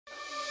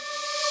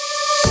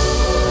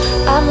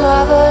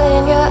marvel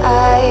in your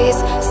eyes,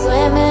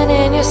 swimming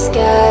in your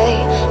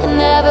sky. And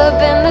never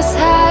been this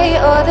high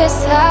or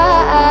this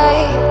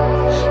high.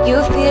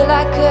 You feel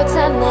like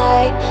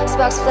kryptonite,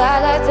 sparks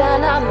fly like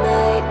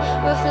dynamite,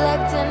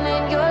 reflecting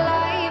in your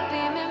light,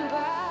 beaming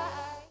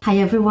bright. Hi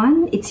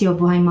everyone, it's your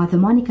BUHAYMOTHER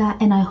Monica,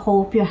 and I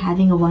hope you're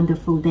having a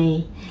wonderful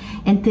day.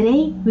 And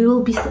today we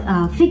will be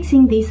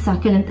fixing this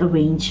succulent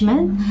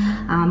arrangement.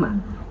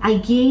 I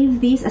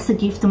gave this as a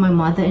gift to my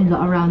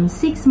mother-in-law around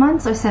 6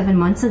 months or 7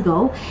 months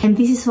ago, and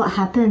this is what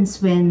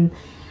happens when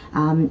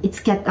it's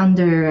kept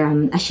under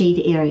a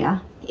shady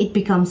area. It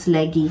becomes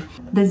leggy.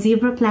 The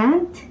zebra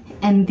plant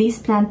and this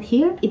plant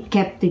here, it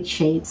kept its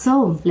shade.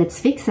 So let's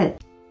fix it.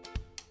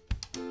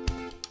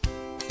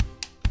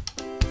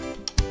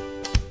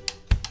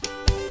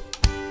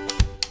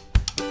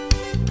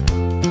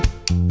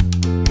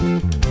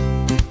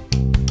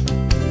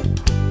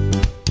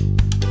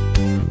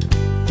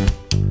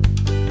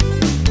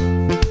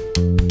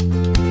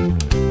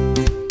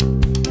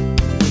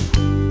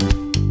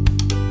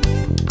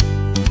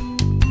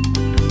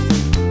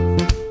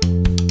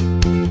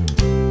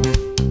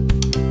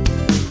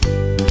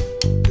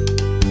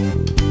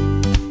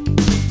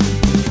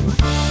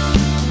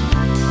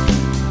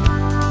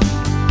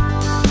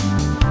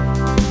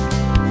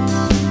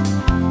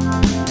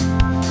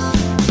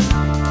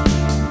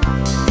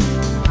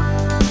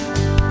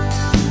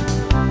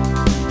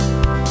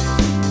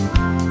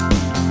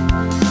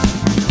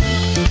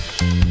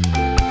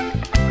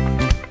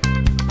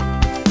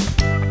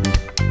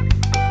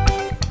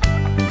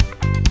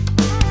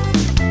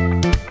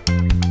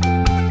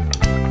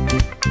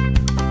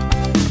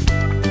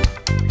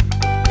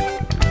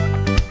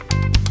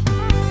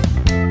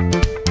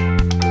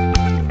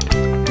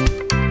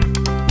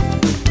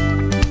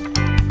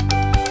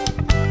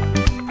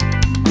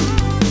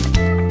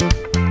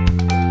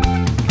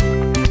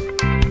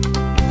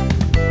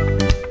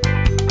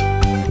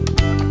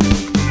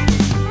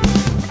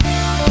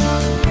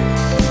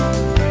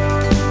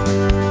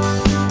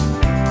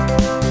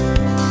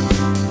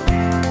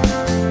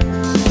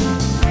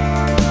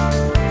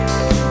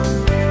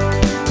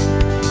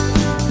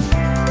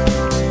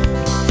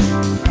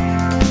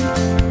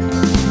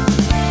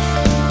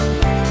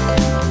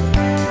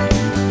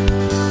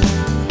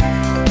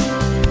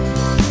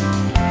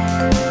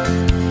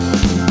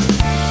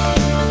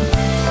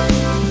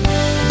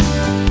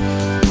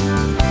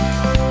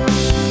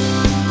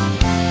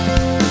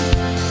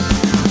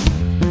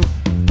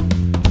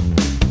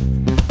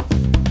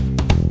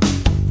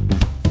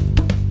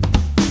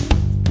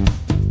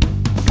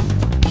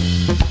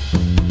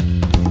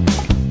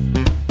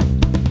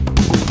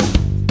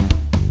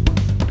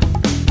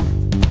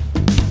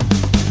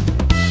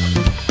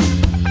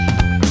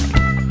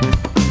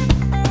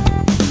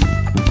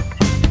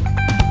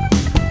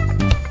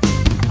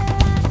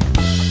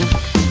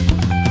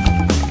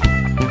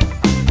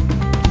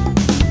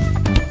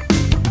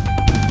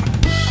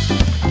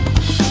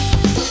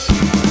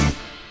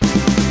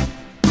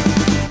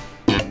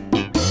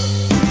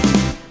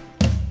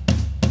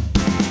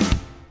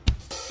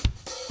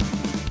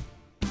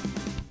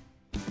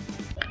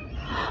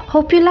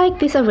 Hope you like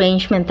this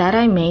arrangement that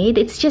I made.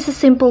 It's just a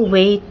simple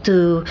way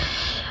to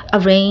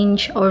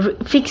arrange or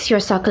fix your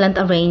succulent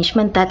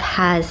arrangement that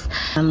has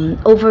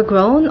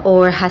overgrown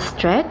or has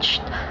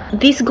stretched.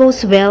 This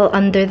goes well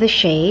under the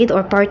shade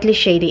or partly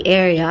shady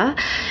area.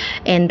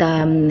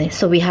 And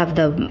so we have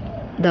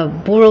the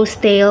burros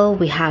tail,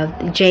 we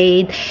have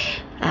jade,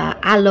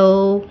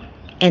 aloe,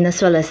 and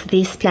as well as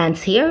these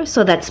plants here.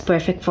 So that's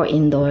perfect for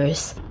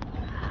indoors.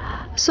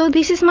 So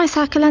this is my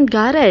succulent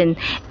garden,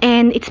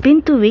 and it's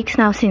been 2 weeks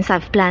now since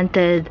I've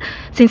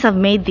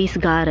made this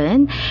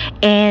garden,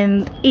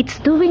 and it's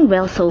doing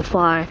well so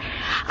far.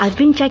 I've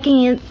been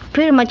checking it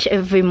pretty much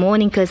every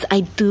morning because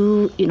I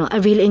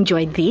really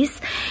enjoyed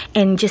this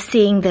and just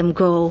seeing them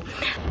grow,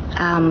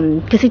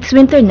 because it's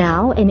winter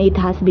now and it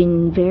has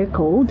been very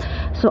cold.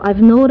 So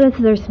I've noticed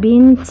there's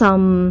been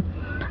some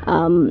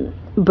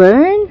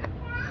burn,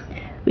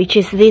 which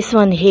is this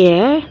one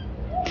here.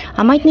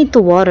 I might need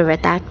to water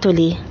it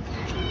actually.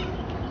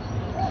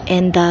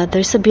 And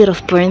there's a bit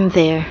of burn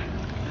there,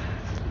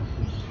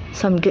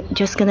 so I'm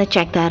just gonna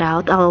check that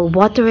out. I'll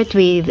water it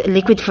with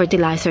liquid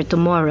fertilizer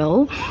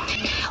tomorrow.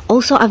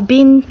 Also, I've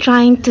been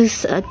trying to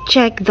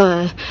check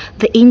the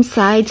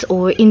insides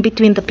or in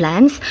between the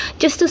plants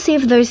just to see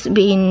if there's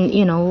been,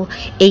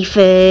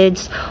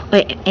 aphids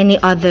or any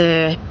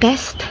other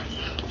pest.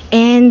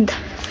 And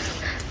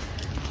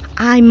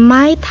I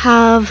might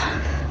have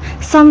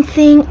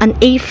an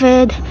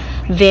aphid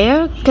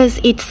there, because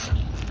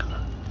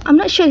I'm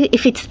not sure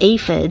if it's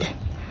aphid,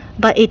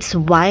 but it's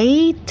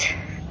white.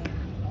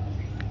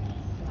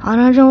 I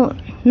don't know,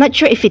 not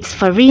sure if it's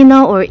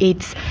farina or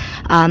it's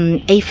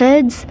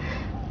aphids,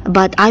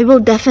 but I will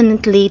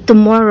definitely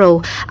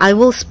tomorrow I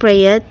will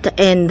spray it,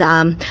 and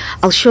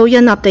I'll show you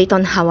an update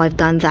on how I've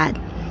done that.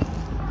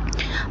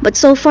 But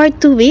so far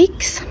 2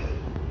 weeks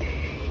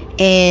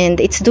and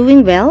it's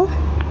doing well.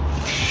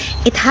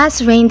 It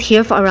has rained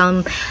here for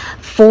around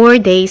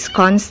 4 days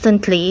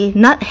constantly,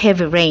 not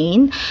heavy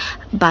rain,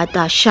 but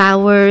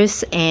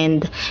showers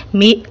and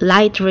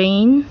light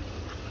rain.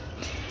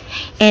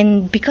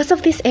 And because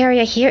of this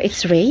area here,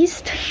 it's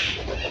raised,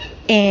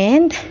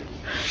 and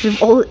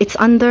it's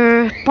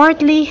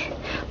partly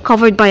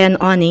covered by an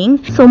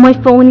awning. So my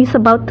phone is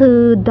about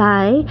to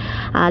die.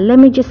 Let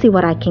me just see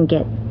what I can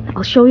get.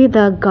 I'll show you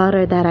the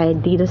gutter that I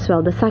did as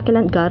well, the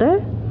succulent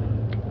gutter.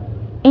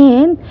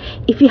 And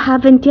if you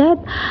haven't yet,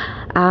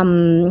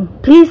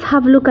 please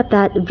have a look at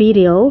that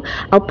video.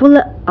 I'll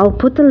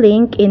put the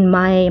link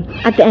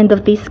at the end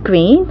of this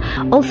screen.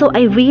 Also,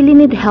 I really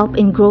need help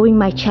in growing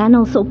my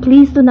channel, so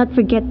please do not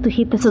forget to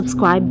hit the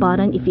subscribe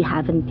button if you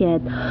haven't yet.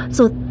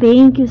 So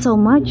thank you so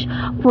much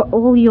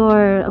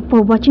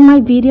for watching my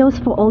videos,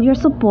 for all your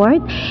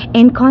support,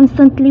 and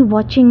constantly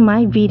watching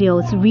my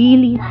videos.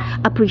 Really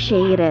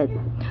appreciate it.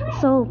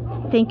 So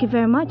thank you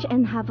very much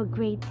and have a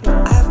great day.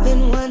 I've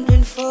been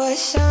wondering for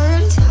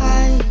some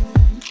time,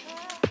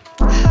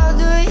 how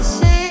do we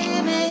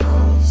say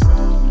this?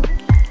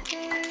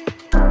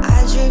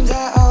 I dreamed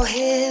that I'll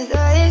hit